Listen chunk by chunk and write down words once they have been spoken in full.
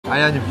哎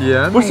呀，你别！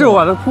不是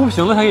我的铺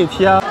平了才给你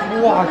贴。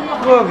哇，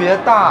特别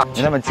大！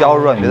你那么娇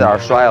弱，你别在这儿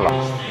摔了。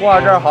哇，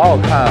这儿好好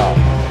看啊！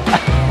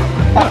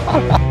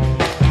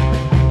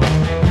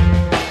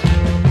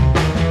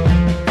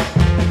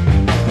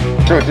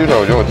这个鸡腿，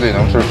我觉得我自己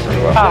能吃10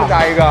个。再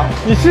加一个，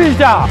你试一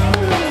下。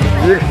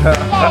一个。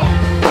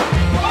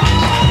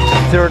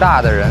劲儿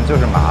大的人就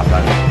是麻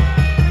烦。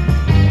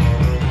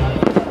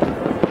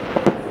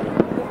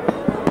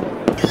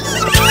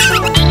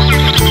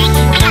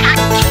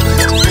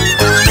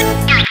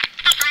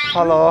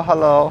Hello。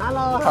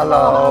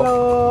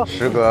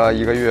时隔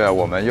1个月，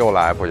我们又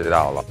来普吉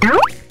岛了。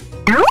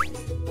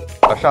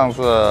上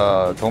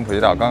次从普吉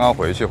岛刚刚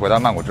回到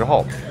曼谷之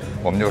后，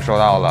我们就收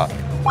到了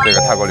这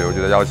个泰国旅游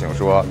局的邀请，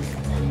说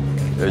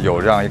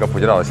有这样一个普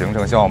吉岛的行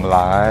程，希望我们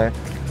来。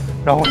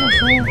然后我想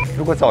说，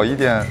如果早一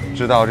点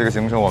知道这个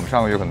行程，我们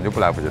上个月可能就不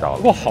来普吉岛了。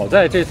不过好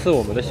在这次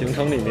我们的行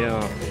程里面啊，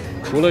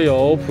除了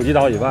有普吉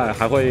岛以外，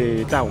还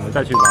会带我们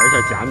再去玩一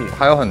下甲米，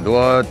还有很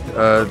多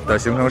的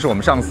行程是我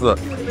们上次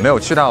没有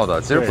去到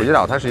的。其实普吉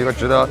岛它是一个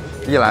值得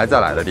一来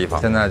再来的地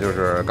方。现在就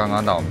是刚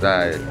刚到，我们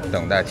在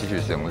等待提取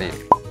行李。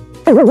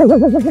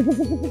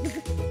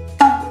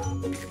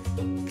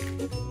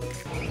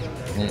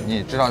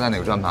你知道在哪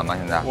个转盘吗？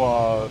现在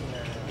我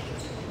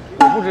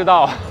不知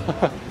道，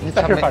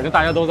但是反正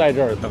大家都在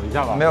这儿，等一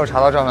下吧。没有查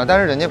到转盘，但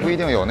是人家不一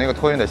定有那个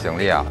托运的行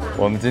李啊。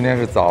我们今天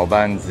是早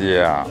班机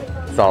啊，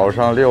早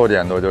上6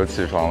点多就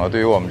起床了。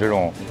对于我们这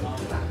种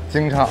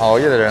经常熬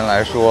夜的人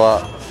来说，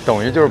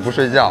等于就是不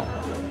睡觉。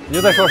你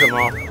又在说什么？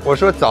我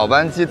说早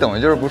班机等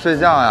于就是不睡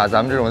觉呀，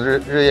咱们这种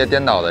日夜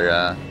颠倒的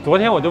人。昨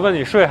天我就问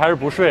你睡还是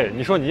不睡，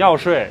你说你要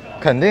睡，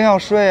肯定要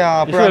睡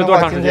啊，你睡了多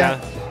长时间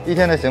？1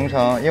天的行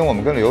程，因为我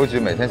们跟旅游局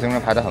每天行程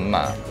排得很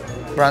满，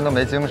不然都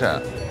没精神。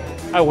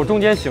哎，我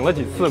中间醒了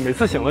几次，每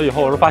次醒了以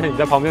后，我就发现你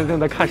在旁边正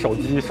在看手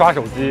机、刷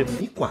手机。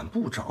你管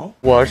不着。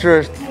我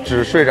是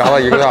只睡着了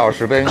1个多小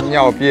时，被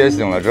尿憋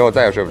醒了之后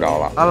再也睡不着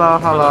了。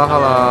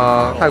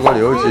Hello， 泰国旅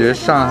游局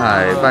上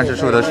海办事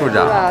处的处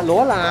长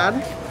罗兰。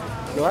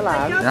你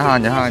好，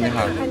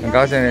很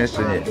高兴认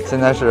识你。现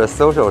在是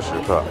social 时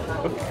刻，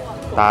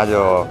大家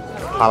就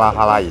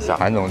哈拉一下。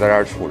韩总在这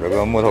儿杵着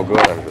个木头疙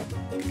瘩似的。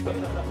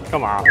干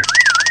嘛？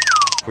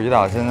普吉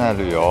岛现在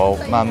旅游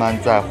慢慢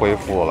在恢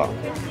复了。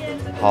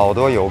好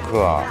多游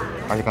客啊，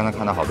而且刚才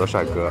看到好多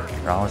帅哥。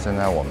然后现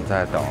在我们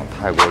在等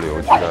泰国旅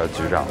游局的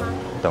局长，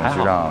等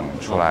局长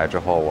出来之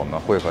后，我们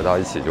汇合到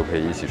一起就可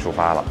以一起出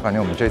发了。感觉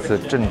我们这次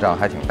阵仗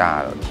还挺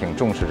大的，挺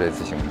重视这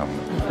次行程的。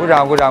鼓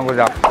掌！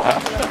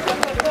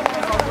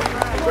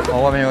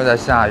外面又在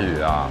下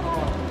雨啊，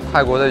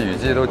泰国的雨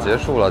季都结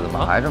束了，怎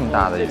么还这么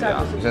大的雨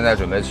啊？现在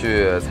准备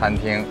去餐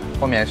厅，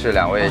后面是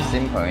2位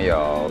新朋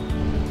友。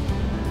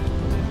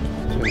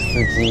这个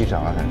司机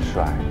长得很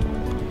帅。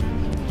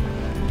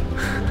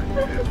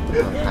我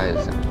拍一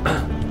下，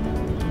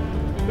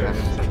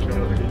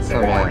侧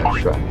面很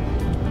帅，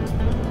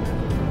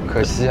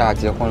可惜啊，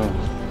结婚了。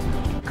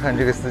看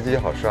这个司机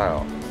好帅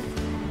哦，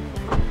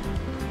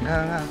你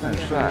看，很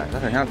帅，他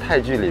很像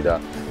泰剧里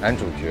的男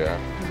主角。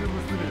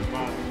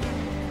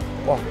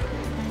哇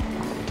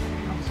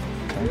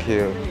 ，Thank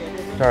you。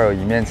这儿有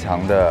一面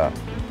墙的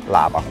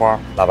喇叭花，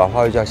喇叭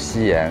花又叫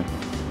夕颜，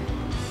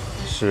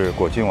是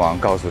果郡王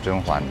告诉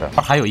甄嬛的。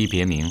还有一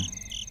别名，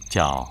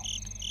叫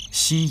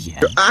夕颜。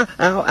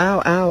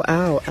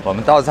我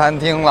们到餐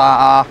厅了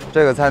啊！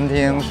这个餐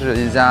厅是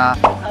一家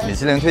米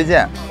其林推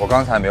荐。我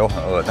刚才没有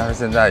很饿，但是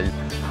现在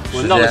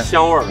闻到了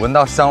香味儿，闻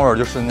到香味儿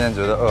就瞬间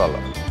觉得饿了。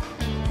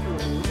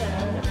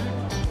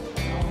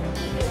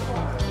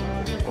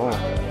哦，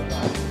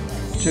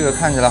这个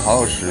看起来好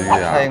有食欲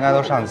啊！菜应该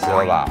都上齐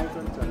了吧？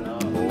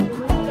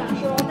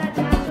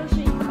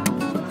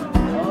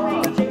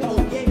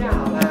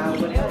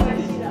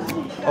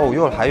哦，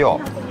还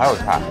有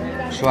菜。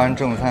吃完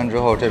正餐之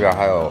后，这边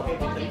还有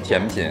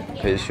甜品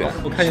可以选。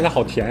我看起来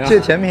好甜啊！这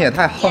甜品也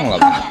太横了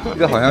吧！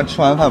这个好像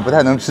吃完饭不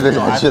太能吃得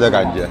下去的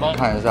感觉。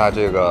看一下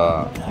这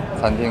个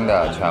餐厅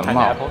的全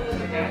貌，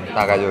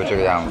大概就是这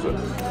个样子。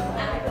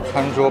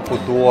餐桌不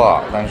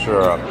多，但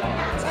是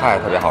菜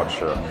特别好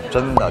吃，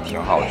真的挺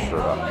好吃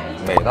的，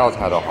每道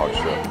菜都好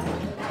吃。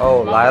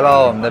哦，来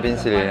了我们的冰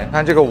淇淋，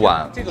看这个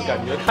碗，这个感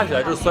觉看起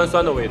来就是酸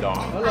酸的味道，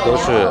都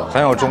是很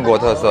有中国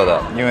特色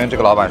的，因为这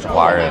个老板是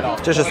华人。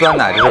这是酸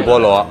奶，这是菠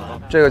萝。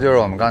这个就是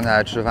我们刚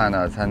才吃饭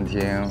的餐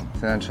厅，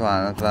现在吃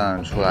完了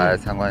饭出来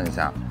参观一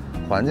下，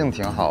环境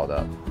挺好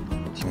的，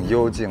挺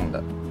幽静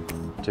的。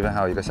这边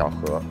还有一个小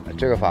河，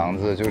这个房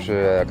子就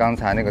是刚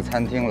才那个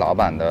餐厅老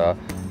板的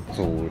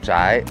祖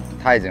宅，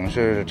他已经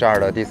是这儿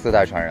的第4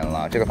代传人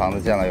了。这个房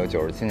子建了有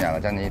97年了，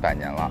将近100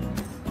年了，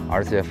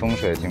而且风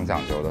水挺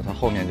讲究的。它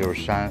后面就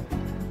是山，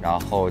然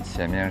后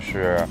前面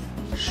是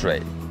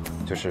水。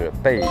就是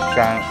背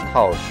山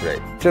靠水。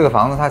这个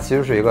房子它其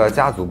实是一个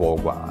家族博物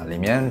馆，里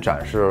面展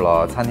示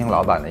了餐厅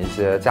老板的一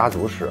些家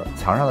族史。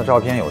墙上的照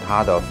片有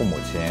他的父母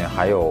亲，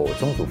还有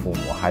曾祖父母，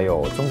还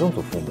有曾曾祖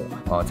父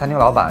母。餐厅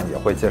老板也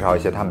会介绍一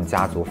些他们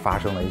家族发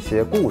生的一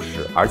些故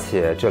事，而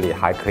且这里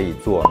还可以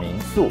做民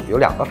宿，有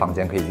2个房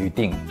间可以预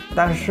定。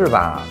但是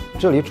吧，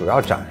这里主要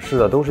展示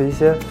的都是一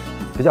些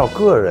比比较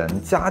个人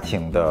家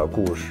庭的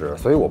故事，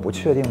所以我不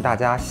确定大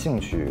家兴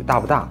趣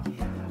大不大。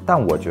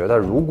但我觉得，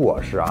如果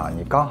是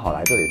你刚好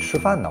来这里吃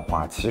饭的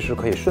话，其实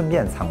可以顺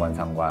便参观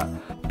参观。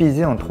毕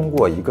竟通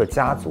过一个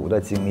家族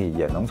的经历，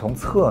也能从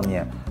侧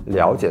面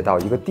了解到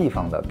一个地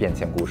方的变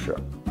迁故事。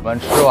我们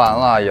吃完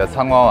了，也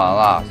参观完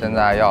了，现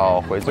在要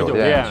回酒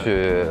店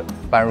去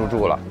办入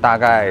住了。大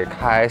概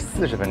开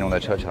40分钟的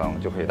车程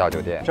就可以到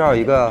酒店。这儿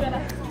有一个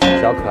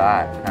小可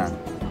爱，看。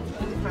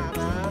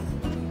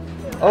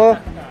哦，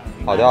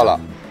跑掉了。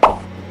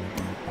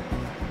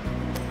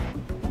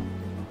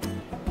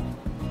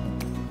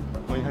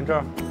你看这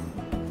儿，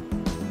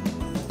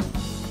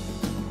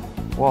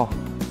哇，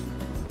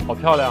好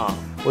漂亮啊！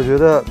我觉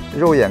得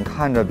肉眼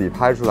看着比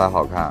拍出来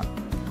好看。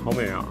好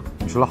美啊！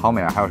你除了好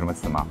美还有什么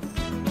词吗？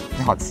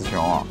你好词穷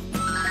哦。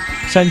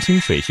山清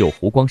水秀，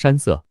湖光山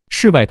色，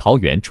世外桃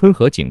源，春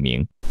和景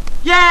明。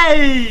耶！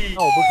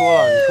那我不说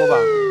了，你说吧。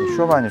你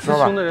说吧，你说吧。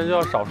词穷的人就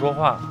要少说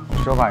话。你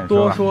说吧，你说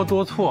吧。多说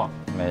多错。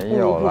没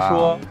有了。不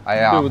说，哎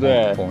呀，对不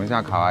对？哄一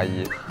下卡哇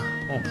伊。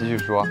继续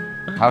说，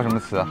还有什么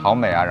词？好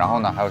美啊！然后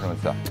呢？还有什么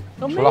词？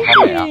除了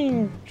好美啊，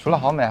除了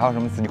好美还有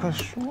什么词？你快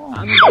说。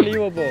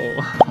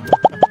Unbelievable。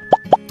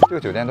这个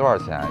酒店多少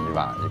钱一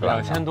晚？一个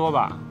晚上2000多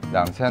吧。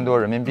2000多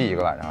人民币一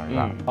个晚上是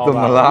吧？怎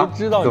么了？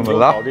知道怎么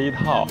了？搞这一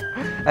套。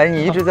哎，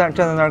你一直站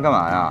在那儿干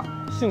嘛呀？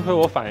幸亏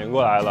我反应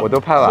过来了。我都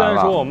拍完了。虽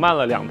然说我慢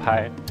了2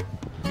拍。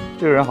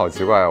这个人好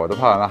奇怪，我都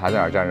拍完了还在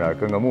那儿站着，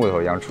跟个木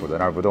头一样杵在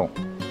那儿不动。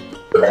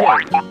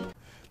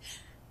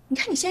你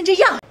看你现在这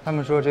样。他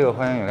们说这个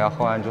欢迎饮料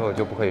喝完之后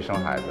就不可以生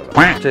孩子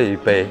了。这一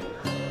杯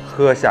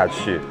喝下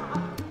去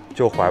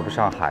就怀不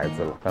上孩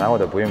子了。本来我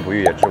的不孕不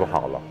育也治不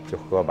好了，就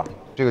喝吧。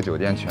这个酒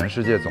店全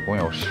世界总共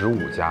有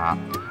15家，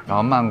然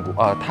后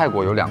泰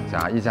国有2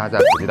家，一家在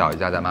普吉岛，一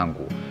家在曼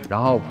谷。然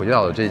后普吉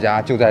岛的这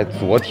家就在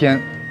昨天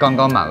刚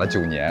刚满了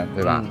9年，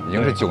对吧？已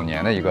经是9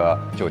年的一个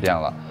酒店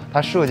了。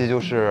它设计就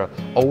是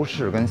欧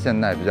式跟现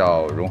代比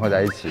较融合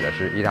在一起的，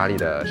是意大利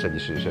的设计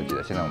师设计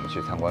的。现在我们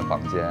去参观房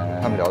间，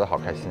他们聊得好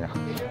开心啊，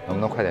能不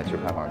能快点去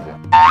看房间？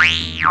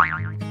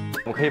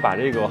我们可以把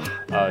这个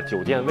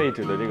酒店位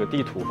置的这个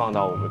地图放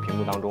到我们屏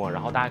幕当中啊，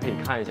然后大家可以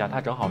看一下，它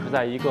正好是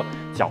在一个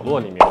角落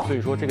里面，所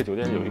以说这个酒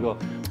店有一个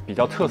比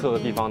较特色的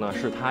地方呢，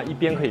是它一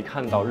边可以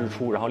看到日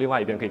出，然后另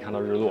外一边可以看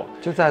到日落，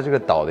就在这个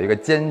岛的一个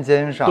尖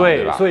尖上，对，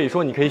对吧？所以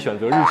说你可以选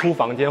择日出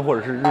房间或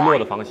者是日落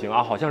的房型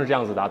啊，好像是这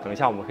样子的。等一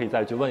下我们可以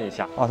再去问一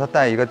下。哦，它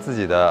带一个自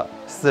己的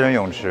私人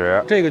泳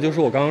池，这个就是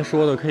我刚刚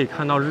说的可以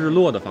看到日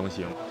落的房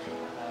型。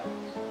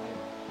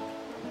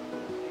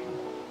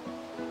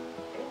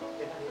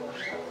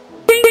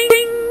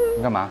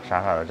你干嘛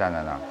傻傻的站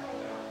在那儿，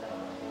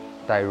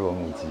呆若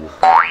木鸡？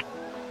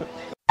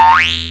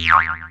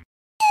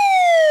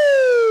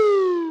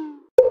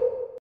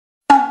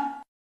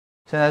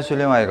现在去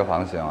另外一个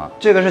房型啊，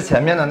这个是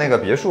前面的那个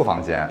别墅房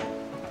间。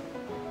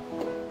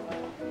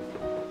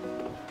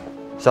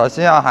小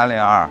心啊，韩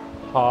灵儿。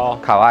好，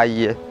卡哇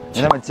伊，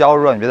你那么娇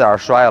弱，你别在这儿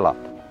摔了。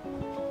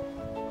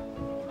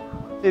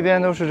这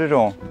边都是这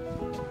种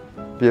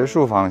别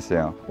墅房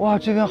型，哇，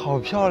这边好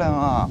漂亮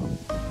啊！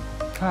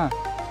看。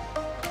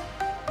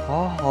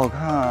好好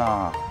看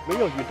啊！没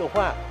有云的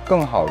话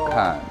更好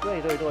看。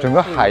对对对，整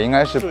个海应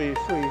该是水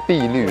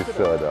碧绿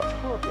色的，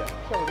特别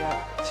漂亮。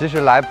其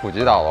实来普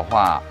吉岛的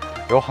话，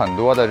有很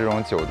多的这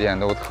种酒店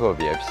都特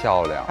别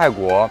漂亮。泰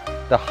国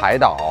的海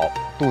岛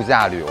度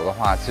假旅游的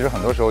话，其实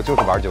很多时候就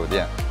是玩酒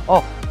店。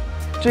哦，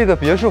这个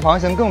别墅房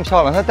型更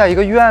漂亮，它带一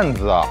个院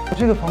子，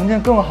这个房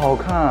间更好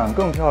看，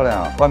更漂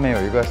亮。外面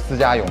有一个私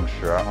家泳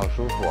池，好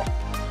舒服。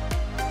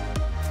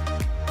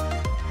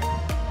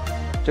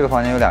这个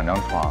房间有2张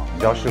床，你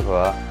知道适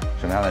合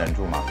什么样的人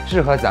住吗？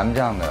适合咱们这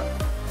样的，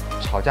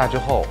吵架之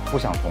后不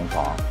想同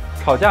床。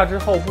吵架之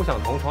后不想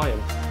同床也，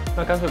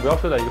那干脆不要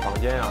睡在一个房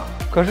间呀。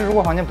可是如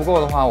果房间不够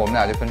的话，我们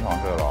俩就分床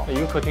睡了。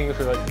一个客厅，一个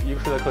睡在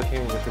客厅，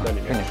一个睡在里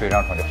面。跟你睡一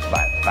张床就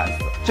烦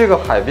死了。这个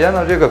海边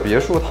的这个别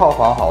墅套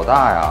房好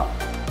大呀，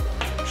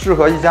适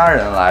合一家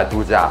人来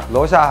度假。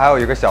楼下还有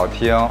一个小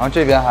厅，然后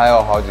这边还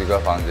有好几个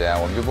房间，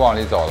我们就不往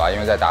里走了，因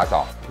为在打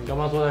扫。你干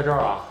嘛坐在这儿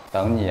啊？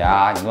等你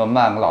啊，你那么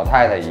慢，跟老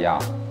太太一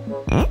样。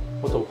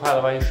我走快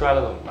了，万一摔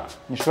了怎么办？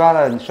你摔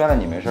了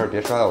你没事，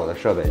别摔到我的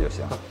设备就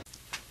行。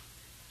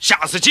下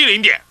次机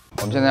灵点。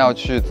我们现在要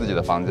去自己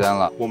的房间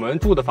了。我们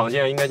住的房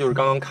间应该就是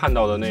刚刚看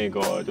到的那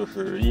个，就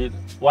是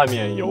外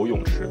面有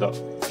泳池的。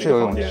是有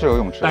泳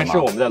池的，但是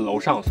我们在楼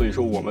上，所以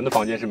说我们的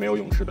房间是没有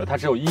泳池的，它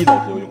只有1楼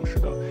是有泳池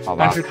的。好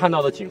吧。但是看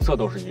到的景色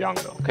都是一样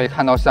的。可以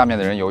看到下面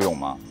的人游泳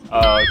吗？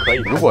可以。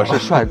如果是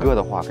帅哥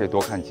的话，可以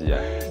多看几眼。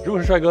如果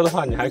是帅哥的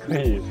话，你还可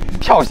以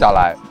跳下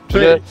来，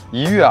直接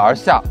一跃而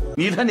下。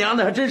你他娘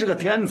的还真是个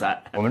天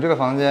才！我们这个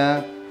房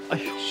间，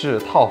是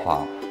套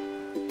房。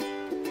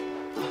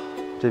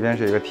这边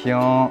是一个厅，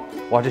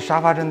哇，这沙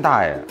发真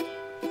大耶！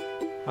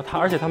啊，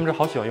而且他们这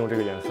好喜欢用这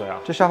个颜色呀。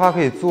这沙发可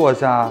以坐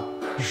下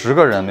10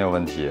个人没有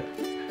问题。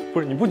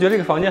不是，你不觉得这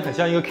个房间很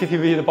像一个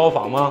KTV 的包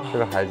房吗？这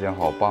个海景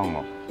好棒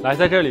哦！来，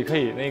在这里可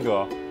以那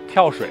个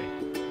跳水，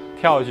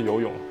跳下去游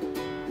泳，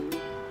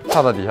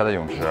跳到底下的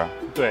泳池。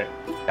对，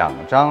 2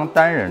张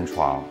单人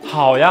床。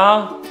好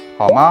呀，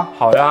好吗？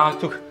好呀，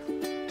就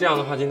这样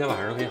的话，今天晚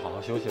上就可以好好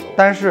休息了。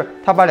但是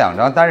它把2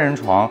张单人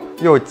床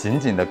又紧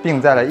紧地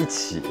并在了一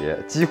起，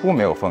几乎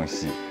没有缝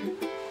隙。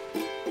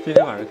今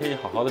天晚上可以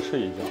好好的睡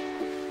一觉。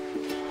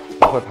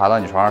我会爬到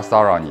你床上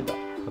骚扰你的。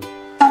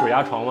鬼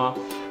压床吗？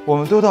我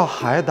们都到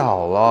海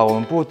岛了，我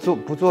们不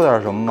做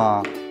点什么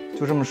吗？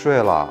就这么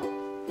睡了，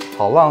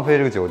好浪费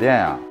这个酒店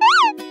呀。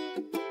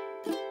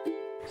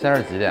现在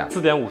是几点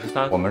？4点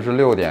53。我们是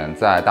6点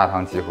在大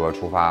堂集合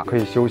出发，可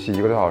以休息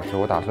1个多小时。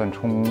我打算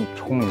冲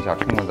一下，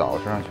冲个澡，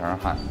身上全是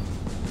汗。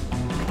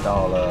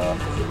到了。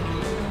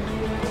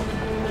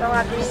ส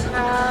วัสดี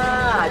ค่ะ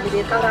ยิน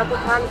ดีต้อนรับทุ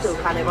กท่านสู่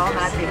คาร์นิวัลน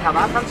าจิค่ะ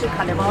ว่าท่านสู่ค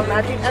าร์นิวัลนา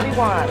จิ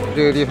everyone。这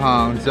个地方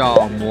叫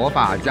魔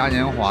法嘉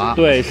年华，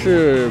对，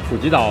是普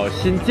吉岛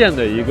新建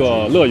的一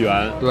个乐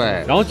园。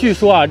对，然后据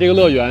说啊，这个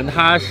乐园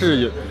它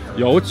是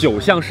有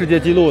9项世界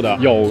纪录的，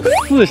有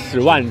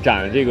40万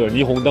盏这个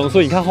霓虹灯，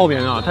所以你看后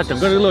面啊，它整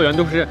个这个乐园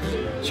都是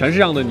全是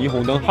这样的霓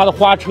虹灯。它的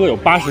花车有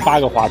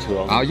88个花车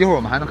啊，一会儿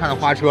我们还能看到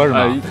花车是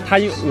吗？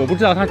我不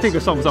知道它这个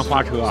算不算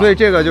花车啊？所以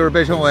这个就是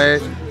被称为。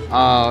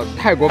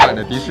泰国版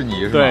的迪士尼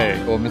是吧？对，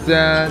我们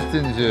先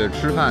进去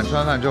吃饭，吃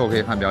完饭之后可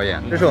以看表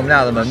演。这是我们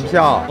俩的门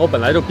票。我本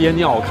来就憋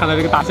尿，我看到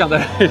这个大象在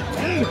这里，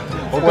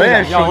我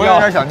也是，我有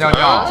点想尿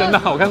尿。真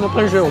的，我看它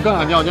喷水，我更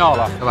想尿尿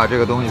了。要把这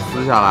个东西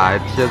撕下来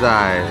贴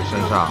在身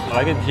上。我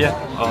来给你贴。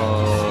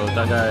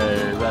大概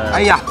在。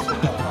哎呀，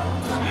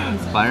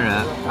烦人！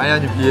哎呀，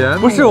你别。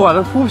不是我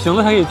的铺平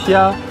了才给你贴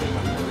啊。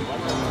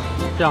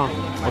这样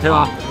OK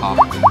吗？好。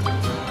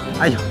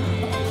哎呀，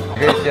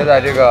可以贴在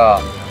这个。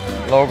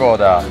logo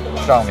的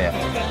上面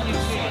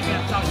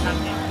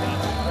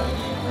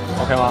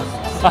 ，OK 吗？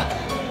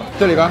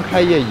这里刚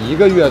开业1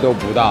个月都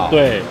不到，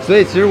对，所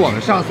以其实我们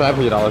上次来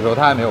普吉岛的时候，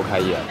它还没有开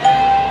业。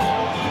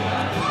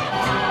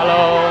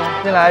Hello，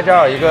 进来这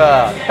儿有一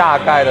个大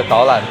概的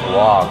导览图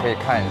啊，可以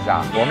看一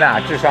下。我们俩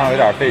智商有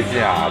点费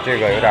劲啊，这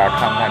个有点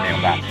看不太明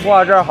白。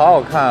哇，这儿好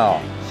好看哦！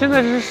现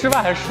在是室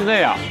外还是室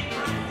内啊？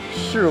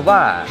室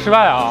外，室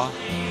外啊，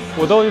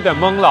我都有点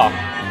懵了。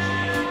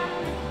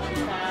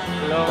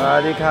萨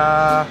瓦迪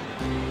卡，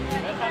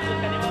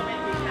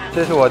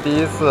这是我第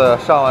一次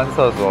上完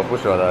厕所不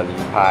舍得离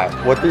开。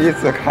我第一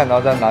次看到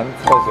在男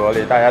厕所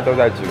里大家都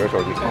在举着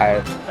手机拍。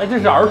哎，这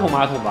是儿童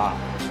马桶吧？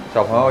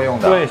小朋友用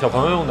的。对，小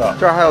朋友用的。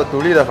这儿还有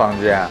独立的房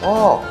间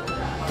哦。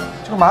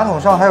这个马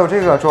桶上还有这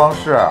个装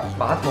饰。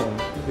马桶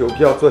有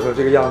必要做成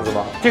这个样子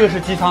吗？这个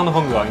是机舱的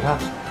风格，你看，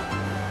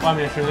外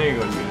面是那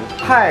个云。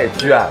太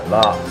卷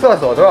了，厕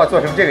所都要做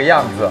成这个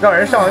样子，让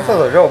人上完厕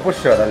所之后不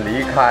舍得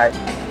离开。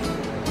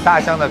大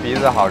象的鼻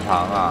子好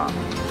长啊，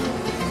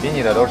比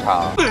你的都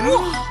长。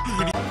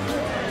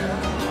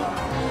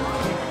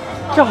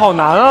这好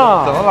难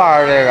啊！怎么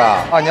玩这个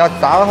啊？你要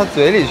砸到它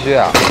嘴里去。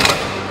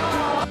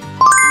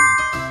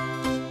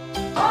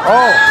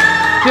哦，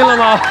进了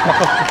吗？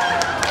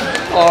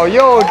好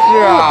幼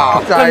稚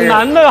啊！很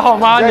难的好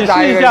吗？你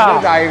试一下。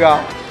再砸一个。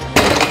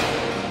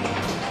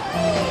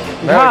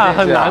你看，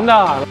很难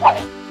的。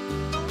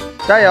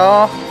加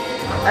油！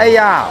哎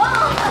呀，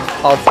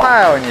好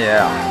菜哦你！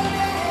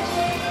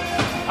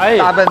哎，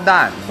大笨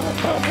蛋！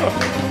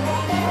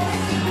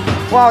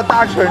哇，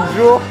大蠢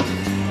猪！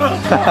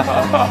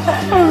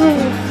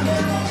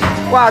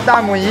哇，大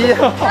母一！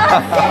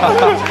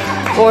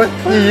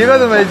你一个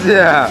都没进！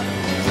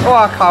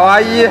哇，卡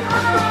哇伊！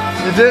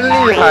你真厉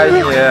害你！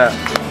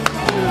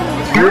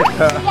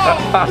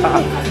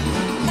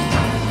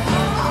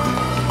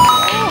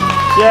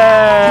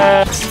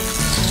耶！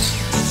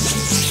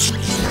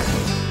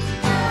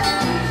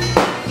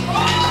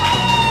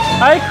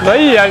还可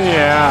以呀你。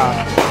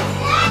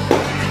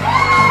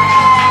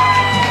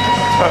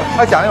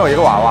他奖励我一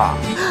个娃娃。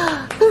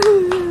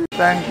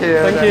Thank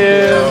you，Thank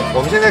you。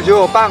我们现在只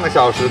有半个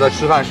小时的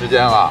吃饭时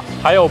间了，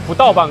还有不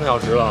到半个小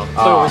时了，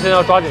所以我们现在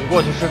要抓紧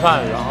过去吃饭，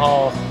然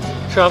后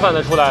吃完饭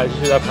再出来继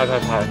续再拍。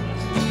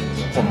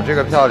我们这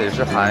个票里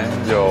是含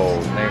有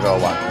那个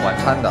晚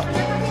餐的。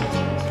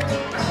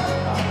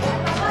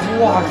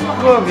哇，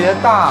特别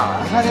大！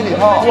你看这里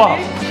头，哇，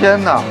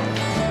天哪！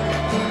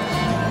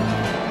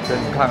给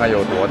你看看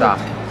有多大。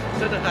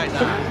真的太大。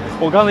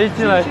我刚才一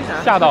进来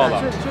吓到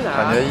了，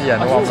感觉一眼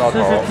都望不到头。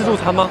这是自助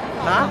餐吗？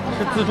啊，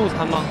是自助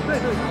餐吗？对，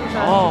自助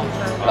餐。哦，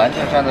蓝镜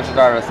山的是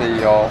这儿的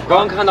CEO。我刚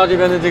刚看到这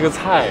边的这个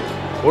菜，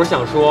我是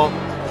想说，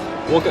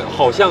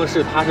好像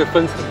是它是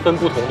分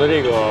不同的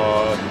这个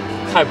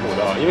菜谱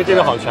的，因为这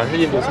边好像全是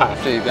印度菜，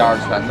这边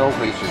全都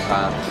可以取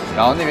餐，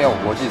然后那边有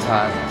国际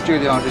餐，这个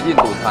地方是印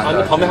度餐的，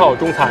那旁边还有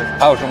中餐，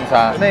还有中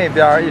餐，那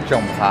边一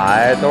整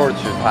排都是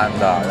取餐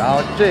的，然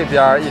后这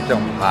边一整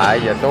排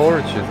也都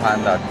是取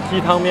餐的。鸡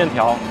汤面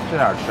条，去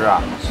哪儿吃啊？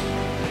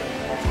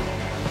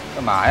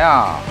干嘛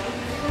呀？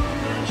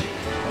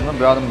能不能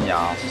不要那么娘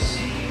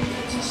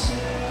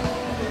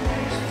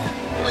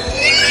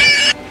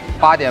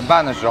？8点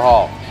半的时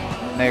候，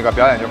那个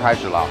表演就开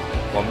始了。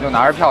我们就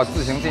拿着票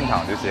自行进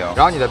场就行，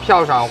然后你的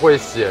票上会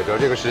写着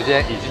这个时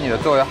间以及你的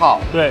座位号，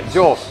对，你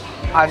就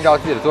按照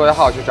自己的座位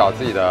号去找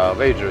自己的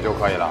位置就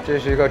可以了。这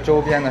是一个周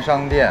边的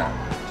商店，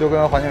就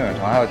跟环球影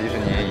城还有迪士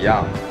尼一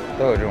样，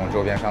都有这种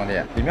周边商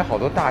店，里面好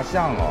多大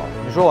象哦。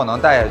你说我能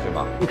带下去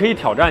吗？你可以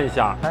挑战一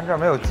下。但这儿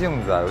没有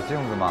镜子，有镜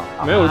子吗？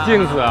没有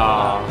镜子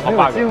啊，没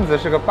有镜子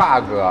是个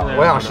bug。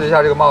我想试一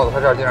下这个帽子，它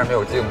这儿竟然没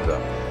有镜子，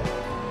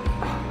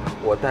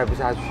我戴不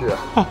下去。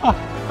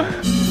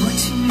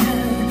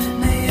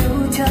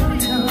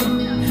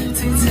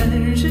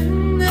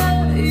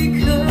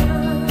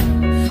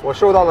我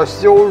受到了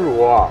羞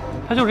辱。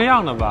它就这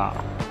样的吧？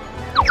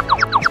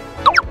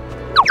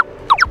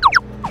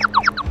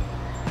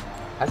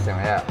还行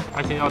耶，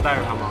还行，要带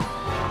着它吗？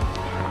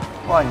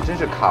哇，你真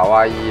是卡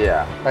哇伊！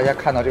大家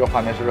看到这个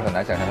画面是不是很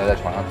难想象他在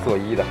床上作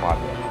揖的画面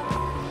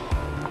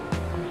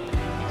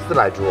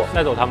？400铢，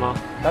带走它吗？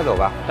带走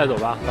吧，带走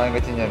吧，当一个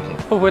纪念品。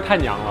会不会太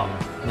娘了？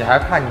你还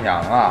怕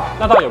娘啊？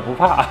那倒也不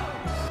怕。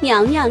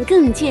娘娘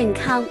更健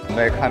康。准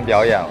备看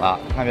表演了，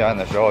看表演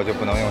的时候就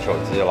不能用手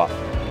机了。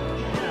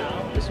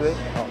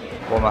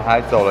我们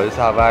还走了一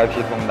下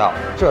VIP 通道，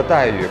这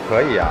待遇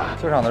可以啊！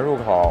球场的入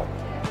口，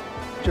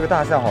这个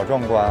大象好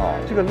壮观哦！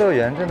这个乐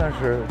园真的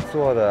是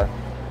做的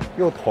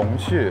又童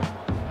趣，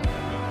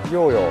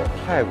又有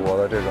泰国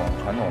的这种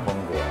传统风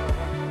格。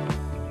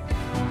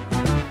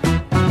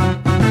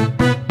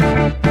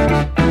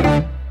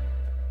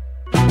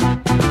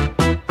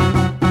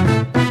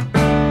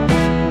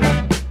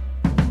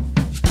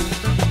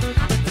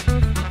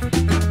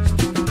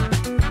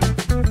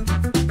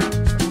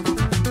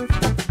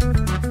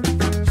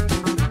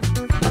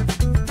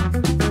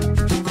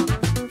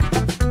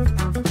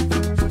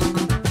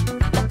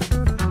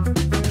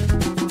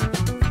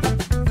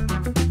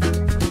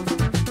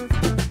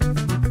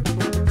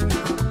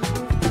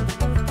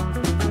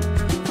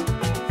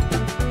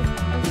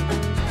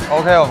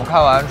OK， 我们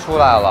看完出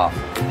来了，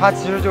它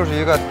其实就是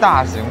一个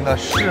大型的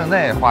室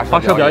内花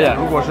车表演。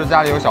如果是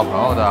家里有小朋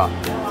友的，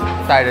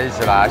带着一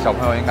起来，小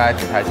朋友应该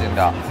挺开心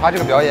的。它这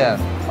个表演，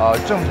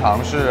正常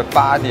是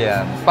8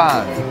点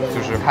半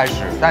就是开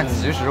始，但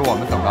其实我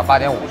们等到8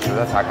点50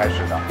的才开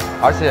始的。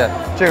而且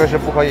这个是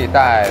不可以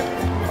带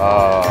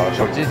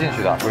手机进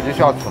去的，手机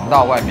需要存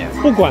到外面。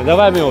不管在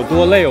外面有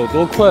多累有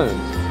多困。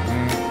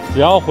只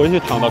要回去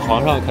躺到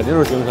床上，肯定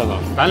是精神了。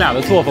咱俩的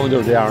作风就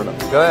是这样的。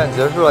表演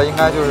结束了，应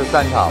该就是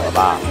散场了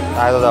吧？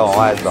大家都在往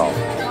外走。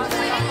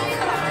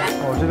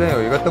哦，这边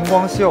有一个灯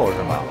光秀是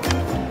吗？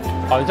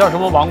好像叫什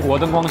么王国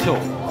灯光秀。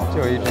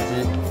就有一只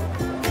鸡。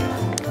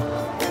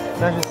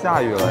但是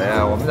下雨了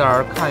耶，我们在这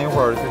儿看一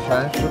会儿就全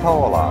湿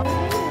透了。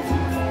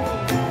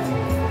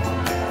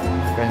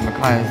给你们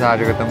看一下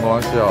这个灯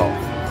光秀。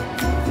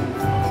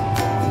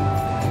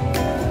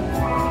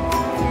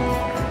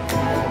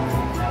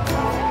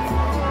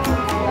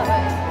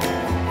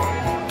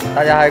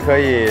大家还可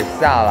以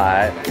下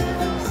来，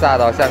下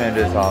到下面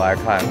这层来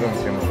看更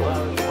清楚。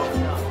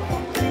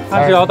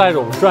他是要带着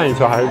我们转一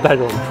圈，还是带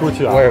着我们出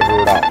去啊？我也不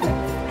知道。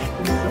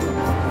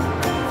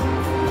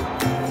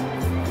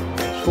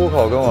出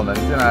口跟我们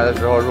进来的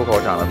时候入口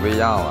长得不一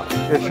样了，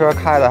这车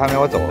开的还没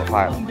我走的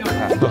快呢。你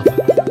看，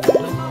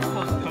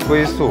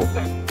龟速。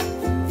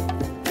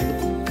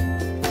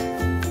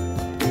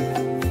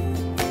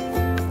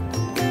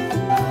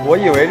我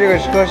以为这个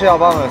车是要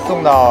把我们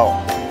送到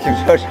停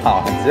车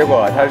场，结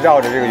果他绕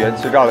着这个园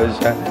区绕了一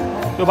圈，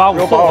又把我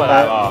们送回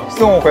来了，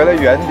送回了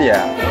原点。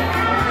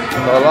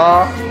走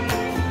了，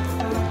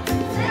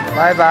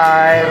拜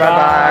拜拜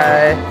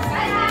拜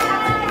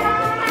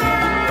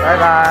拜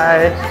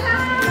拜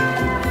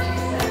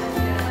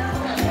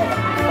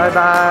拜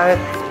拜。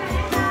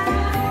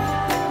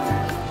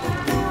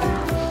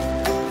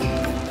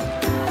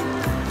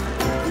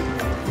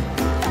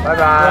拜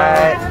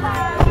拜。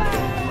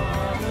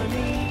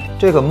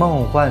这个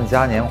梦幻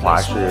嘉年华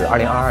是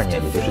2022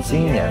年，也就是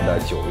今年的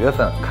9月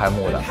份开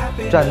幕的，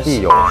占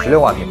地有16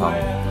万平方米，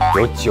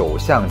有9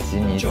项吉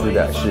尼斯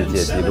的世界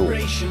纪录。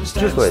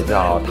之所以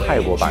叫泰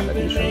国版的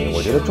迪士尼，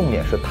我觉得重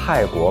点是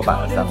泰国版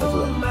3个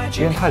字，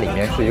因为它里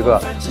面是一个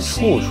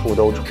处处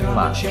都充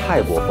满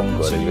泰国风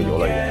格的一个游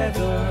乐园。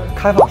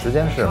开放时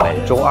间是每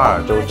周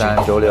2、周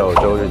3、周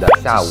6、周日的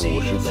下午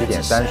17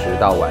点30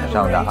到晚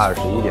上的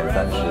21点30。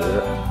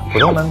普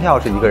通门票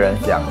是一个人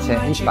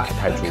2100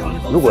泰铢，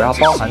如果要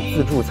包含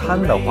自助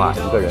餐的话，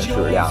一个人是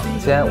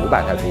2500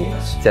泰铢。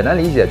简单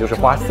理解就是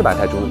花400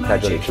泰铢在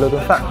这里吃了顿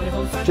饭。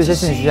这些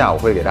信息啊，我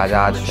会给大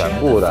家全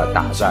部的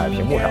打在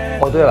屏幕上。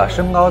哦，对了，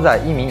身高在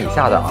1米以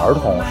下的儿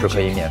童是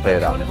可以免费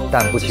的，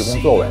但不提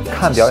供座位。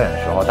看表演的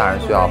时候，大人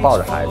需要抱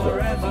着孩子。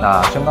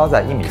那身高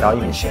在1米到1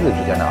米4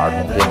之间的儿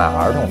童可以买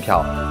儿童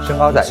票，身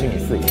高在1米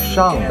4以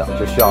上的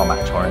就需要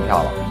买成人票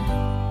了。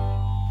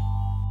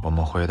我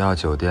们回到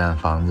酒店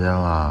房间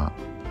了，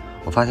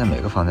我发现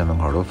每个房间门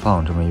口都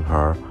放这么一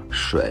盆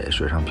水，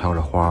水上飘着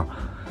花，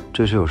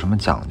这是有什么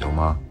讲究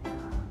吗？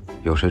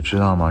有谁知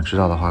道吗？知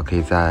道的话可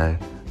以在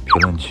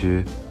评论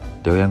区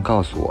留言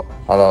告诉我。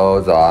Hello，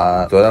 早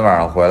安。昨天晚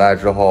上回来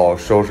之后，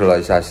收拾了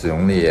一下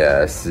行李，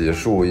洗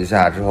漱一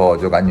下之后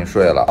就赶紧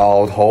睡了，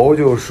倒头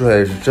就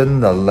睡，是真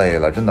的累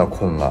了，真的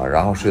困了，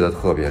然后睡得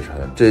特别沉，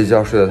这一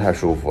觉睡得太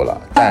舒服了。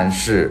但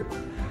是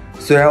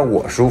虽然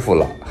我舒服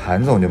了，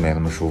韩总就没那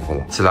么舒服了，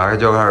起来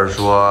就开始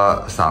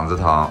说嗓子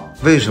疼。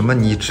为什么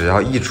你只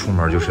要一出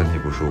门就身体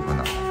不舒服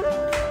呢？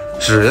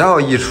只要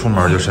一出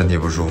门就身体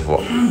不舒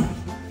服，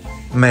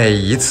每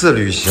一次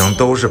旅行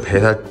都是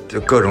陪他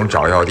就各种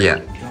找药店。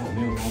我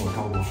没有把我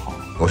照顾好。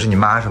我是你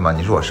妈是吗？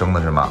你是我生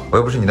的是吗？我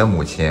又不是你的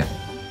母亲，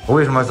我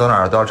为什么走哪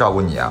儿都要照顾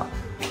你啊？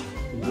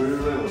你不是喂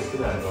我吃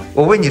奶吗？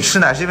我喂你吃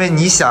奶是因为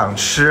你想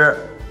吃。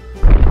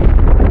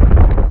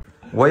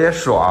我也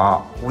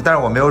爽，但是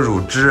我没有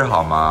乳汁，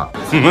好吗？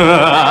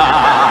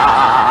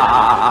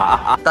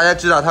大家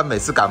知道他每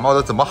次感冒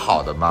都怎么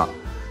好的吗？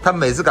他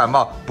每次感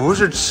冒不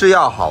是吃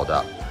药好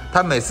的，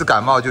他每次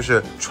感冒就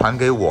是传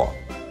给我，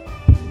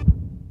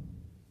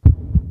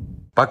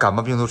把感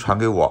冒病毒传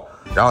给我，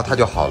然后他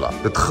就好了，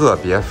就特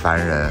别烦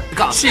人。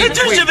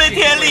真是没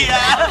天理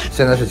啊！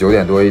现在是9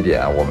点多一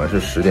点，我们是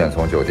10点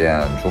从酒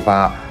店出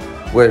发。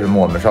为什么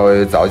我们稍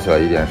微早起了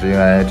一点？是因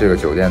为这个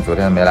酒店昨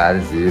天没来得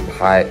及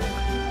拍。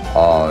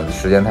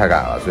时间太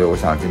赶了，所以我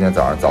想今天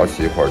早上早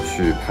起一会儿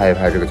去拍一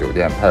拍这个酒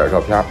店，拍点照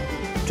片。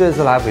这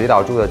次来普吉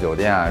岛住的酒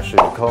店啊是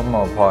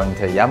COMO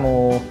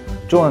Yamu，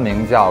 中文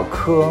名叫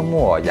科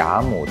莫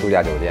雅姆度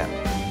假酒店，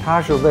它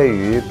是位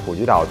于普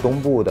吉岛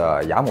东部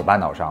的Yamu半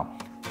岛上，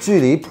距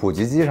离普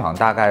吉机场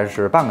大概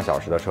是半个小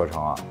时的车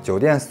程啊。酒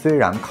店虽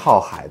然靠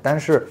海，但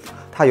是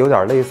它有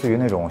点类似于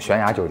那种悬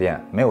崖酒店，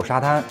没有沙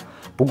滩。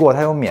不过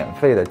它有免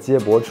费的接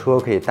驳车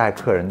可以带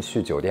客人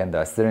去酒店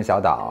的私人小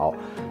岛，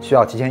需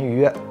要提前预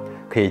约。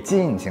可以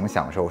尽情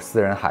享受私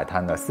人海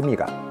滩的私密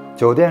感。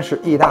酒店是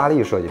意大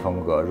利设计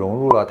风格，融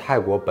入了泰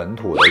国本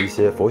土的一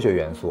些佛学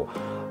元素。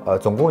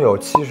总共有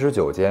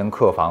79间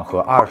客房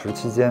和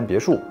27间别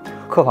墅。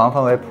客房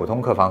分为普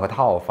通客房和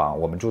套房，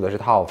我们住的是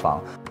套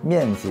房，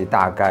面积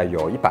大概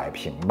有100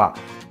平吧，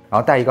然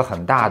后带一个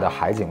很大的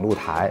海景露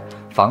台，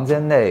房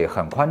间内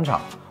很宽敞。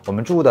我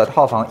们住的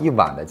套房1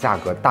晚的价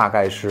格大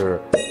概是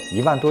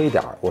1万多一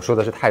点，我说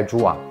的是泰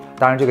铢啊。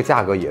当然，这个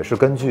价格也是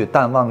根据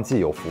淡旺季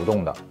有浮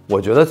动的。我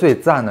觉得最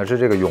赞的是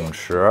这个泳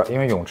池，因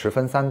为泳池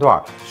分3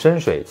段，深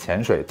水、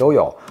浅水都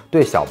有，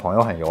对小朋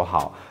友很友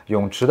好。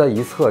泳池的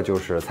一侧就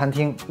是餐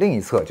厅，另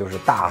一侧就是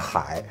大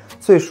海。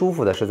最舒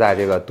服的是在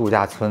这个度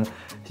假村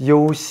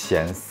悠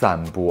闲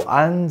散步，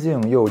安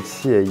静又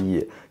惬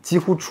意，几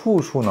乎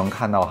处处能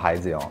看到海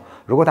景。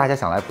如果大家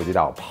想来普吉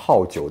岛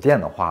泡酒店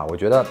的话，我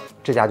觉得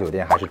这家酒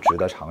店还是值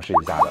得尝试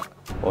一下的。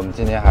我们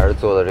今天还是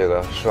坐的这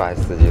个帅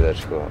司机的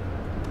车。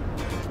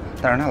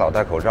但是他老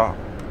戴口罩，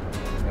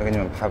因为你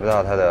们拍不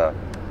到他的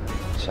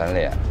全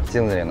脸，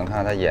镜子里能看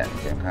到他眼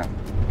睛，看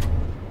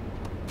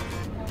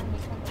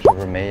是不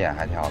是眉眼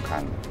还挺好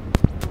看的？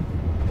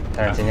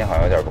但是今天好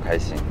像有点不开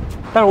心。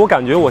但是我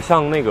感觉我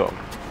像那个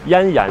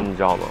咽炎，你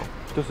知道吗？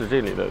就是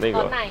这里的那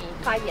个那你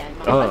发炎，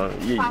那个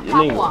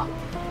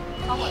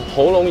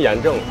喉咙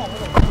炎症。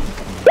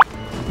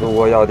路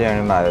过药店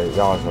是买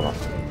药去了，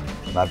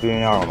买避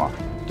孕药吗？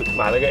对，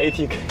买了个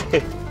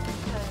ATK。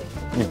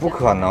你不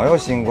可能有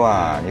新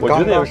冠，我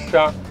觉得也是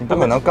啊，你不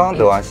可能刚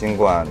得完新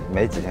冠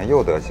没几天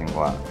又得新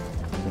冠，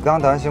你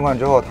刚得完新冠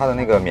之后，他的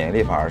那个免疫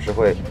力反而是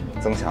会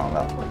增强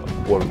的。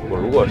我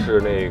如果是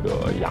那个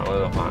阳了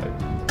的话，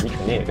你肯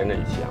定也跟着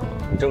一起阳了。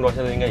你症状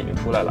现在应该已经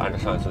出来了，按照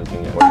上一次的经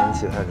验。我阴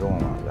气太重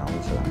了，阳不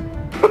起来。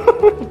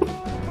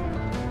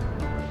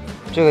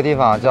这个地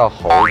方叫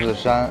猴子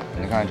山，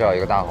你看这有一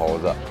个大猴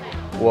子。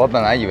我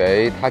本来以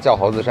为它叫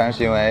猴子山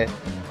是因为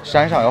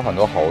山上有很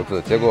多猴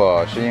子，结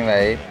果是因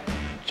为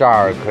这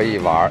儿可以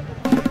玩。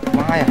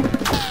妈呀！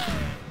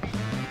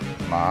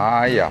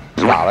妈呀！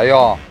咋了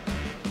又？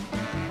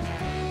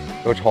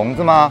有虫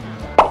子吗？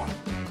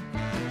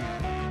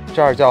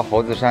这儿叫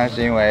猴子山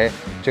是因为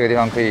这个地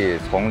方可以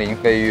丛林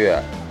飞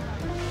跃，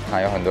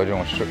看有很多这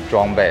种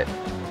装备，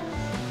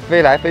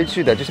飞来飞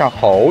去的，就像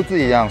猴子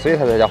一样，所以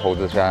它才叫猴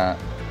子山，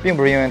并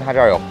不是因为它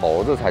这儿有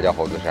猴子才叫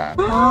猴子山。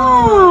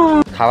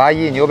哦，卡哇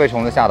伊，你又被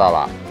虫子吓到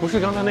了？不是，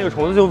刚才那个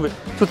虫子就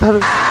它就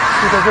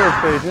在这儿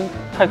飞，真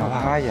太可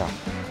怕了呀！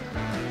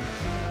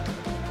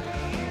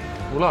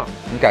服了，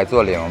你改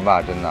做0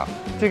吧，真的。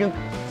这跟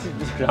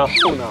然后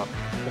呢？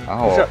然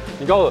后不是，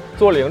你告诉我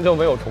做0就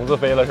没有虫子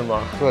飞了是吗？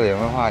做0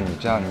的话，你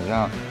这样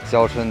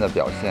娇嗔的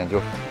表现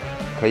就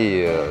可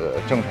以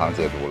正常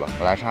解读了。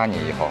我来杀你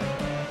以后。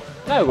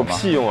那有个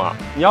屁用啊！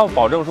你要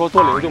保证说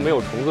做0就没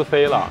有虫子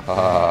飞了，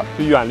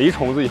就远离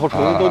虫子，以后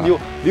虫子都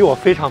离我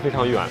非常非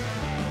常远，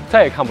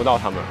再也看不到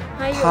它们。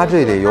它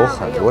这里有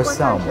很多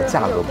项目，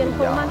价格不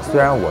一样。虽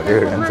然我这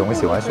个人总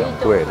喜欢选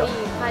贵的，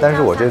但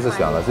是我这次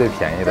选了最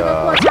便宜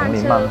的丛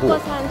林漫步，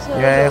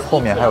因为后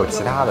面还有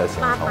其他的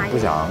行程，不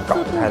想搞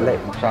得太累。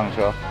上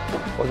车，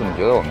我怎么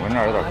觉得我们跟这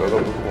儿有点格格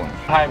不入呢？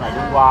太买冬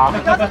瓜。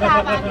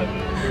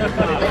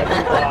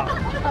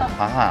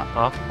涵涵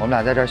啊，我们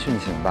俩在这儿殉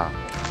情吧。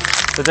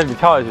在这里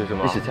跳下去是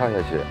吗？一起跳下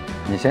去，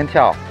你先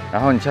跳，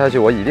然后你跳下去，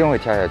我一定会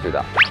跳下去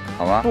的，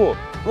好吗？不，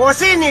我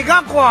信你个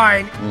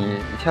鬼！你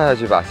跳下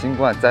去把新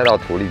冠栽到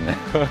土里面，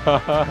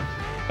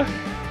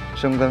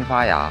生根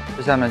发芽。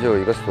这下面就有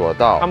一个索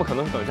道，他们可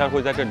能等一下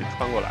会在这里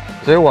穿过来，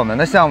所以我们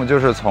的项目就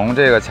是从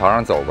这个桥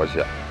上走过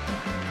去，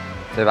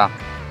对吧？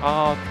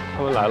啊，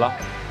他们来了，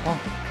哦，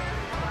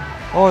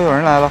哦，有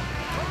人来了。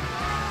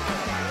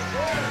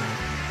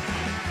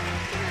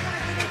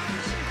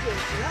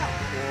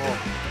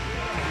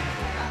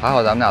还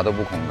好咱们俩都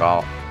不恐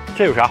高。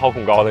这有啥好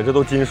恐高的？这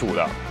都金属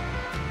的。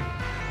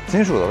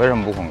金属的为什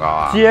么不恐高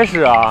啊？结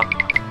实啊。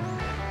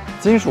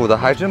金属的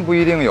还真不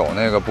一定有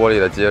那个玻璃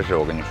的结实，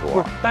我跟你说。不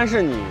是，但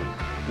是你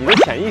的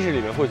潜意识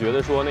里面会觉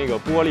得说那个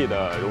玻璃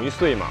的容易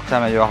碎嘛。下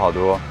面就有好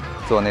多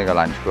坐那个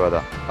缆车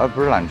的，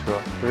不是缆车，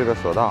是这个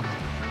索道，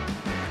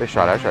被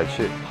甩来甩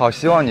去。好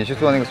希望你去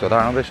坐那个索道，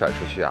然后被甩出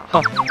去啊！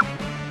哼，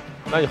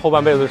那你后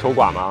半辈子守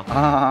寡吗？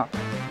啊，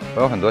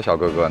我有很多小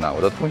哥哥呢，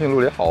我的通讯录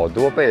里好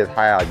多备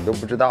胎啊，你都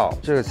不知道。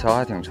这个桥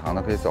还挺长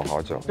的，可以走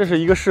好久。这是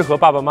一个适合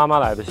爸爸妈妈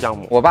来的项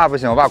目。我爸不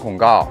行，我爸恐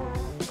高，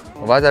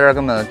我爸在这儿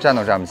根本站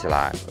都站不起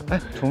来。哎，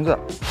虫子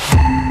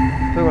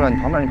飞过来，你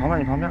旁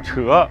边，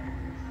扯。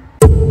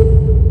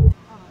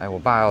哎，我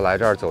爸要来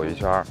这儿走一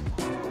圈，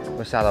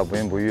都吓到不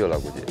孕不育了，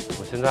估计。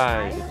我现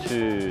在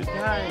去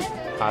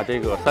他这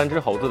个3只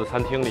猴子的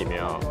餐厅里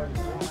面啊，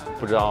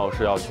不知道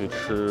是要去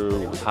吃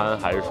午餐，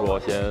还是说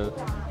先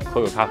喝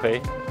个咖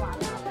啡。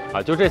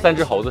啊，就这3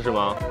只猴子是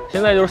吗？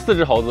现在就是4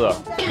只猴子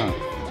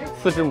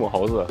，4只母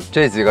猴子。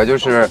这几个就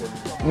是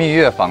蜜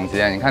月房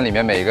间，你看里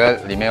面每个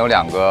里面有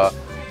2个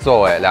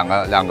座位，两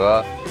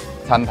个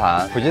餐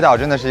盘。普吉岛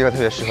真的是一个特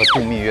别适合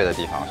度蜜月的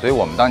地方，所以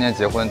我们当年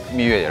结婚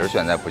蜜月也是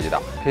选在普吉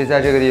岛，可以在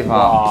这个地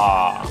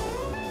方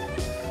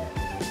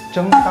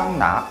蒸桑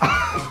拿。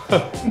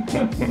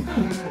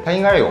它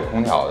应该是有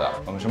空调的。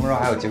我们什么时候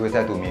还有机会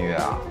再度蜜月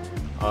啊？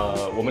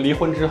我们离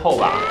婚之后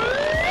吧。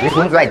离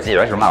婚在即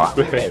了是吗？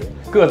对，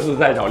各自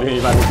在找另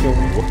一半的幸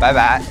福。拜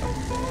拜。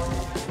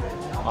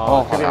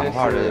哦，这边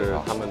是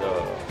他们的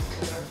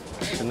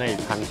室内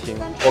餐厅。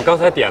我刚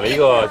才点了一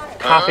个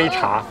咖啡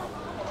茶。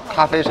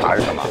咖啡茶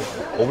是什么？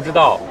我不知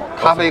道。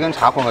咖啡跟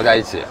茶混合在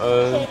一起。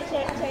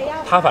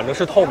它反正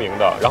是透明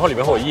的，然后里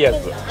面会有叶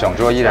子。整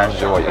桌依然是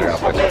只有我一个人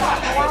喝酒。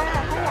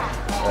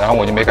然后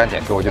我就没敢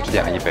点，所以我就只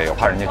点了1杯，我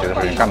怕人家觉得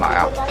说你干嘛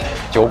呀，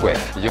酒鬼。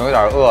已经有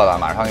点饿了，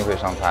马上就可以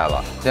上菜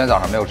了。今天早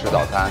上没有吃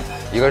早餐，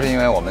一个是因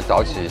为我们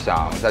早起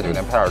想在酒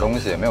店拍点东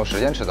西，没有时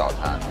间吃早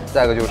餐；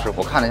再一个就是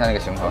我看了一下那个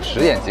行程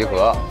，10点集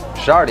合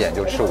，12点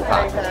就吃午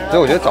饭，所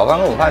以我觉得早饭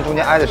跟午饭中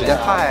间挨的时间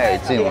太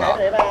近了，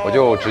我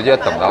就直接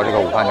等到这个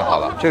午饭就好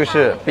了。这个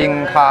是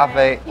冰咖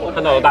啡，我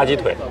看到了大鸡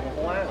腿，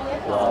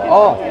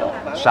哦，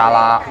沙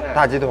拉、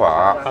大鸡腿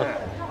儿。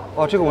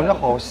哇，这个闻着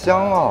好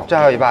香哦！这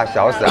还有一把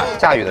小伞，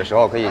下雨的时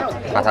候可以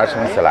把它撑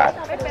起来，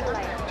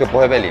就不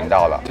会被淋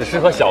到了。只适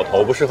合小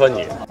头，不适合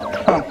你。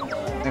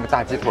那个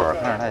大鸡腿儿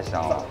看着太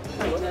香了，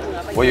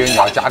我以为你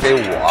要夹给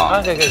我。啊，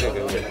可以。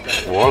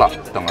服了，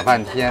等了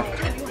半天，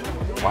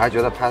我还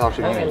觉得拍到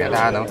视频里面大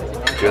家能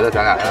觉得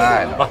咱俩恩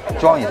爱呢。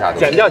装一下都。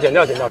剪掉。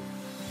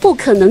不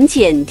可能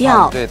剪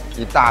掉。这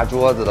一大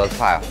桌子的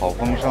菜，好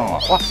丰盛啊！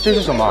哇，这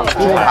是什么？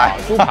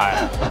猪排。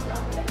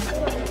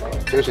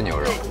这个是牛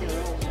肉。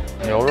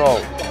牛肉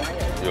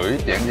有一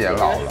点点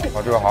老了，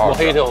哇，这个好好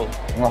吃，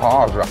好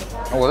好吃。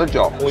我的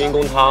酒，冬阴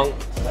功汤。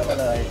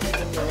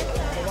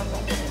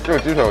这个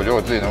鸡腿我觉得我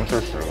自己能吃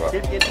10个。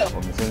我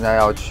们现在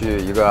要去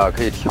一个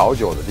可以调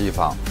酒的地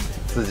方，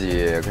自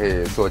己可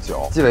以做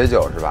酒，鸡尾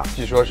酒是吧？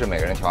据说是每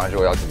个人调完之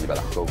后要自己把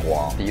它喝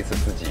光，第一次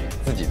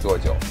自己做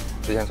酒，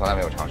之前从来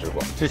没有尝试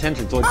过，之前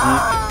只做鸡。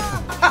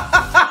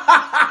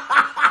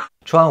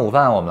吃完午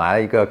饭，我们来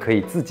了一个可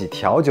以自己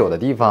调酒的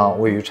地方，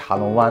位于茶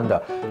龙湾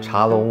的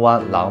茶龙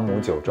湾朗姆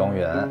酒庄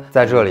园。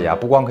在这里啊，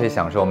不光可以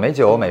享受美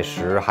酒美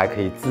食，还可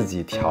以自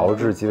己调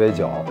制鸡尾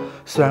酒。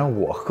虽然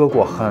我喝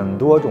过很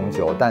多种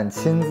酒，但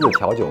亲自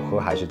调酒喝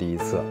还是第一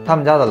次。他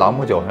们家的朗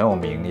姆酒很有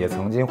名，也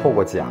曾经获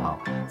过奖，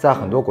在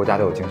很多国家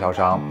都有经销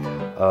商。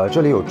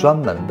这里有专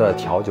门的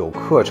调酒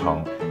课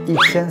程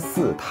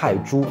，1400泰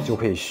铢就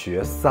可以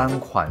学3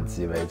款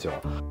鸡尾酒，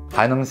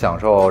还能享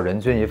受人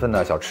均1份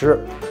的小吃。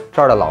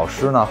这儿的老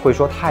师呢会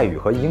说泰语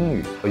和英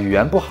语，语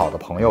言不好的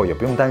朋友也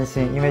不用担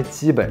心，因为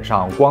基本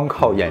上光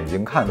靠眼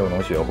睛看都能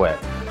学会。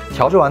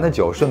调制完的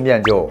酒顺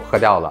便就喝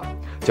掉了。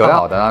酒量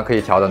好的呢可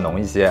以调得浓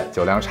一些，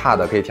酒量差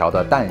的可以调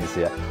得淡一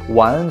些，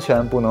完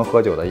全不能喝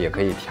酒的也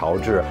可以调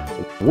制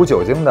无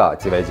酒精的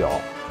鸡尾酒。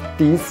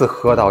第一次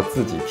喝到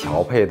自己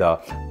调配的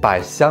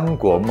百香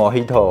果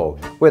Mojito，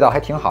 味道还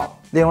挺好。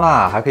另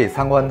外还可以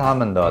参观他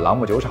们的朗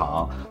姆酒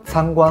厂，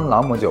参观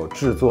朗姆酒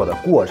制作的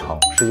过程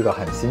是一个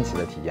很新奇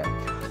的体验。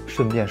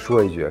顺便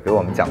说一句，给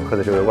我们讲课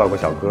的这位外国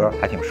小哥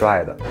还挺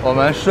帅的。我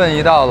们瞬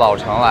移到老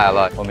城来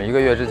了，我们1个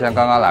月之前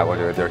刚刚来过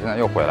这个地儿，现在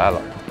又回来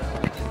了。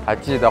还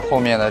记得后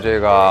面的这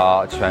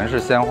个全是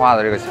鲜花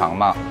的这个墙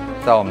吗？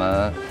在我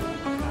们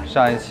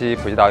上一期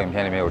普吉岛影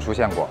片里面有出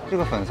现过。这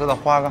个粉色的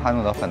花跟韩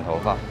总的粉头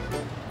发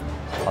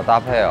好搭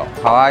配哦，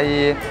卡哇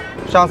伊。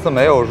上次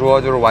没有说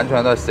就是完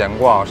全的闲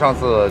逛，上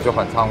次就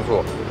很仓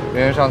促，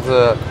因为上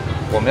次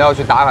我们要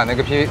去打卡那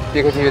个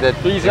BKTV 的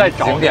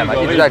景点嘛，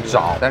一直在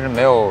找，但是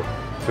没有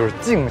就是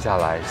静下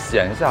来、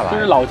闲下来。就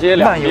是老街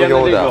两边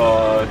的这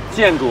个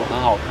建筑很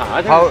好看，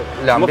而且还有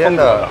两边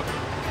的，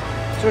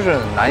就是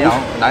南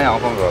洋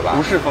风格吧？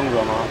不是风格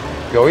吗？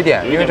有一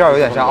点，因为这儿有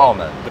点像澳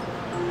门。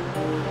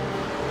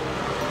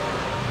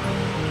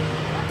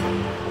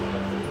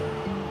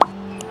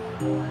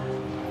德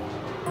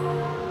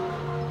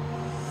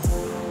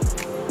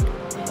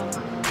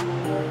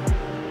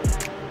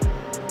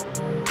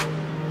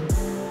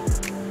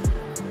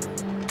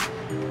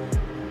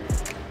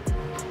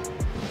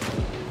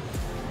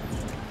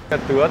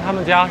他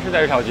们家是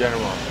在这条街上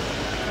吗？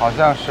好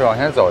像是，往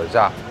前走一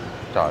下，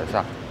找一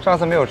下。上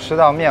次没有吃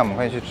到面，我们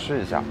可以去吃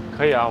一下。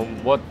可以啊，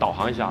我导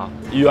航一下啊。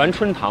元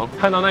春堂，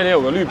看到那里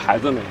有个绿牌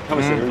子没？上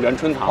面写着元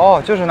春堂。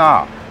哦，就是那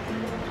儿，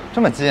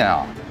这么近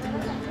啊！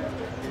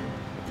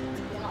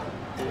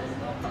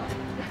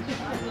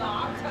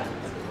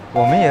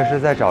我们也是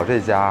在找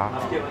这家。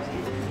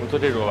我坐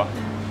这桌吧。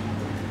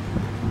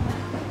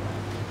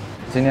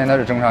今天它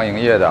是正常营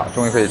业的，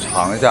终于可以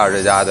尝一下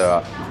这家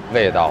的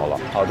味道了。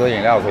好多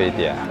饮料可以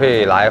点，可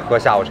以来喝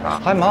下午茶，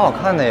还蛮好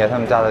看的耶。他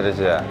们家的这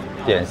些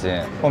点心，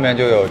后面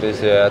就有这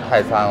些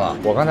泰餐了。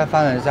我刚才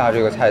翻了一下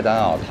这个菜单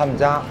啊，他们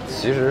家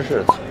其实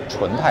是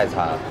纯泰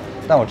餐，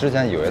但我之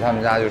前以为他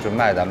们家就是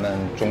卖咱们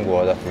中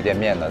国的福建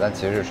面的，但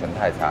其实是纯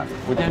泰餐。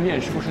福建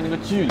面是不是那个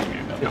剧里面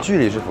的？剧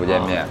里是福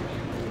建面，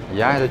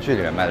爷爱的剧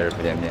里面卖的是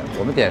福建面。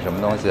我们点什么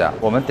东西啊？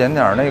我们点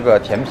点那个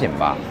甜品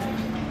吧。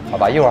好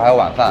吧，一会儿还有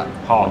晚饭，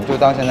好，我们就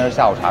当现在是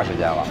下午茶时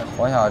间了。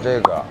我想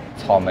这个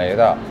草莓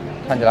的，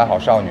看起来好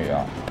少女啊。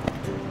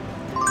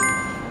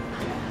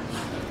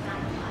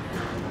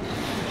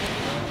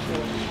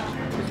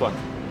不算。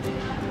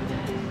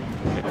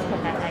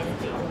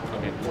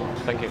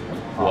OK，Thank you。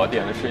我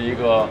点的是一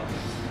个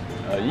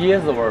椰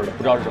子味儿的，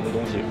不知道是什么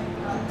东西。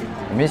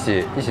我们一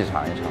起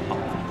尝一尝。好，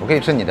我可以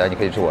吃你的，你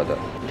可以吃我的。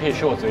你可以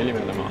吃我嘴里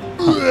面的吗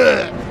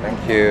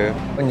？Thank you。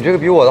你这个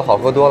比我的好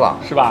喝多了，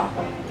是吧？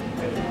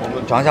我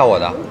们尝一下我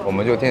的，我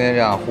们就天天这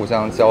样互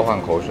相交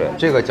换口水，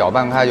这个搅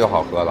拌开就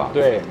好喝了。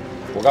对，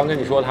我刚跟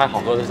你说它好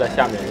喝的是在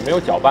下面，没有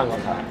搅拌刚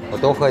才。我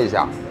都喝一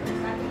下。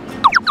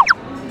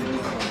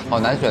好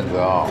难选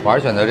择哦，我还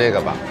是选择这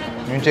个吧，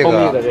因为这个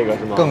蜂蜜的这个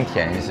是吗？更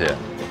甜一些。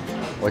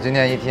我今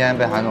天一天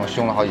被韩总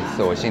凶了好几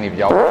次，我心里比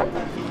较苦。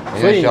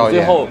所以你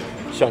最后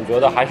选择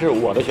的还是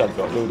我的选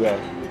择，对不对？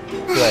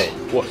对，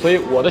所以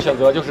我的选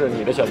择就是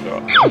你的选择。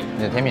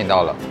你的甜品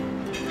到了，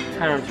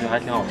看上去还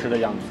挺好吃的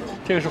样子。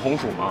这个是红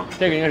薯吗？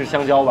这个应该是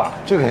香蕉吧？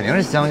这个肯定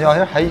是香蕉，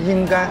还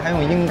应该还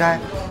用应该。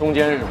中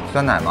间是什么？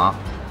酸奶吗？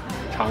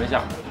尝一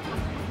下，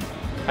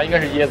它应该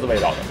是椰子味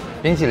道的。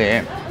冰淇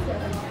淋，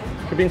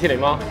是冰淇淋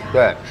吗？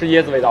对，是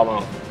椰子味道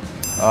吗？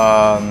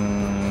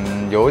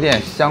有点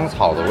香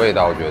草的味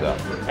道，我觉得。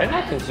哎，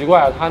那很奇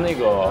怪啊，它那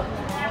个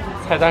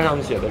菜单上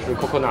面写的是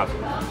coconut，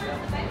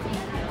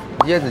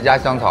 椰子加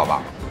香草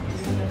吧。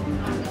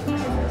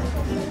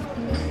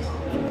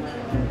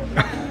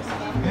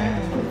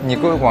你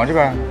给我往这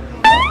边。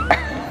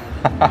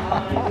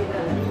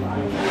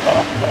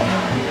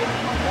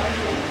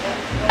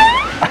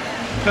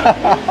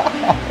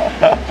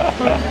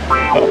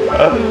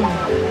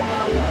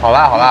好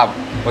啦好啦，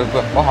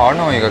我好好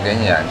弄一个给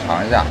你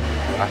尝一下，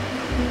来，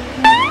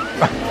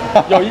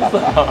有意思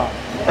啊！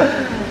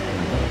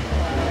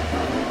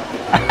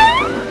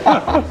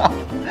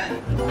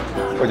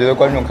我觉得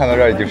观众看到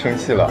这儿已经生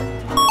气了。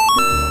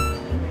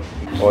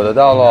我的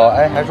到了，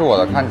哎，还是我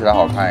的看起来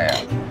好看耶。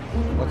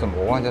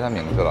我忘记他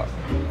名字了。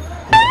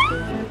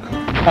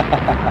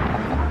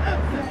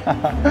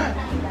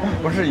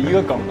不是一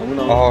个梗，能不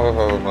能？哦，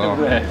对不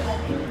对？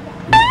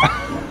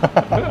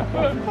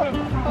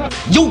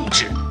幼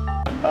稚。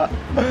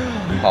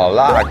好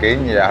啦，给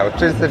你，我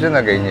这次真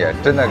的给你，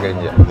真的给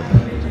你，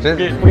真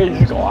不给你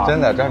吃狗啊！真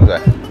的，张嘴。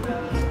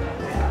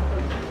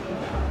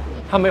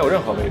它没有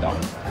任何味道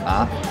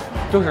啊，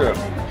就是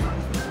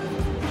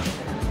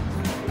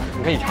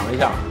你可以尝一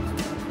下，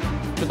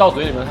就到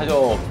嘴里面它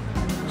就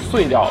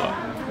碎掉了，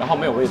然后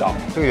没有味道。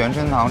这个元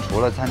春堂除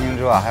了餐厅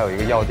之外，还有一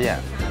个药店，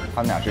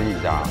他们俩是一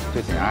家，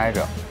就紧挨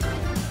着，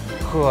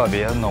特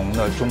别浓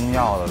的中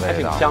药的味道，还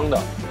挺香的。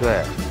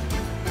对，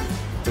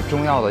就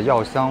中药的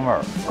药香味儿。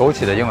枸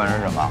杞的英文是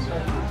什么？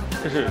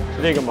是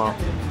这个吗？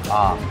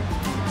啊，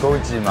枸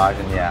杞吗？是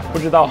你？不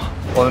知道。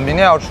我们明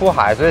天要出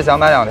海，所以想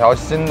买2条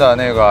新的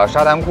那个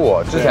沙滩裤。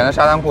之前的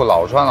沙滩裤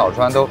老穿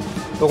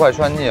都快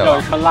穿腻了，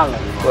要穿烂了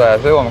是吗？对，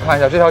所以我们看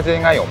一下这条街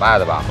应该有卖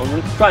的吧？我们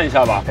转一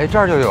下吧。哎，这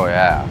儿就有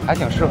耶，还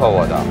挺适合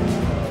我的。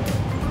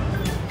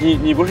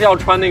你不是要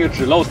穿那个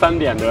只露3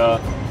点的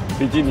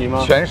比基尼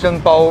吗？全身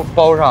包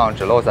上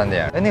只露3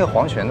点。哎，那个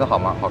黄裙子好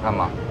吗？好看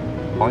吗？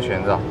黄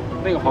裙子。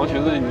那个黄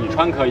裙子你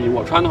穿可以，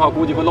我穿的话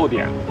估计会露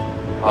点。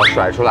啊，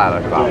甩出来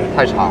了是吧？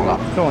太长了，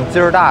这种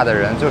筋儿大的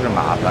人就是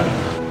麻烦。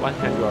完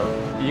全就是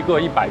一个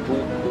100铢。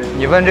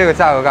你问这个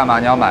价格干嘛？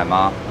你要买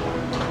吗？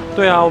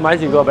对啊，我买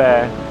几个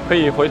呗，可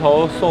以回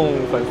头送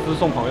粉丝、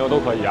送朋友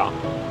都可以啊，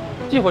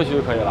寄回去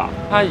就可以了。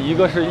它一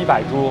个是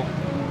100铢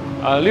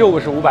，6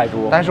个是500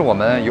铢。但是我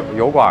们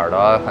油管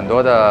的很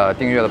多的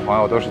订阅的朋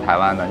友都是台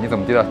湾的，你怎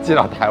么寄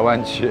到台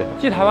湾去？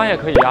寄台湾也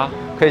可以啊。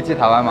可以寄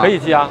台湾吗？可以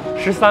寄啊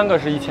，13个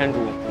是1000铢。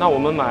那我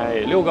们买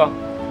6个。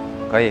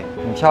可以，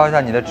你挑一下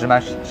你的直男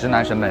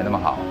审美那么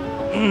好，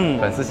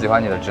粉丝喜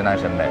欢你的直男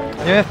审美，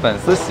因为粉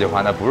丝喜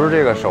欢的不是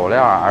这个手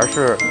链，而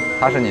是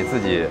它是你自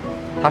己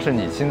它是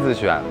你亲自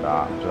选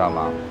的，知道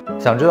吗？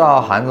想知道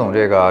韩总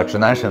这个直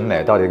男审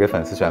美到底给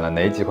粉丝选了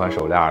哪几款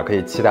手链？可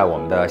以期待我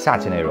们的下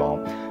期内容。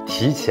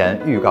提前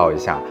预告一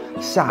下，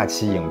下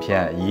期影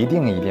片一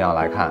定要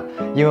来看，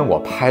因为我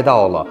拍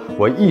到了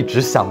我一直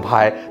想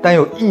拍但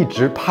又一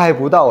直拍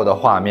不到的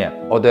画面。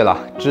哦，对了，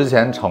之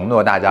前承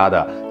诺大家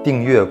的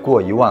订阅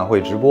过1万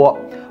会直播，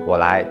我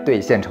来兑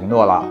现承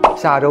诺了。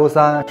下周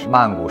3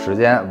曼谷时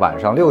间晚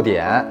上6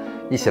点，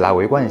一起来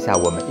围观一下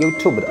我们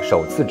YouTube 的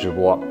首次直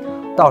播。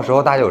到时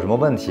候大家有什么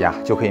问题啊，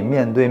就可以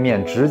面对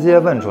面直接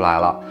问出来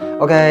了。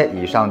OK，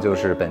 以上就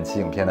是本期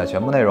影片的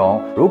全部内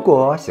容。如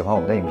果喜欢我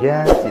们的影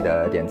片，记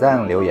得点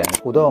赞、留言、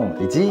互动，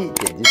以及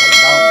点击小铃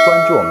铛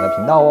关注我们的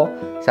频道哦。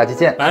下期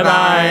见，拜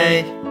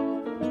拜。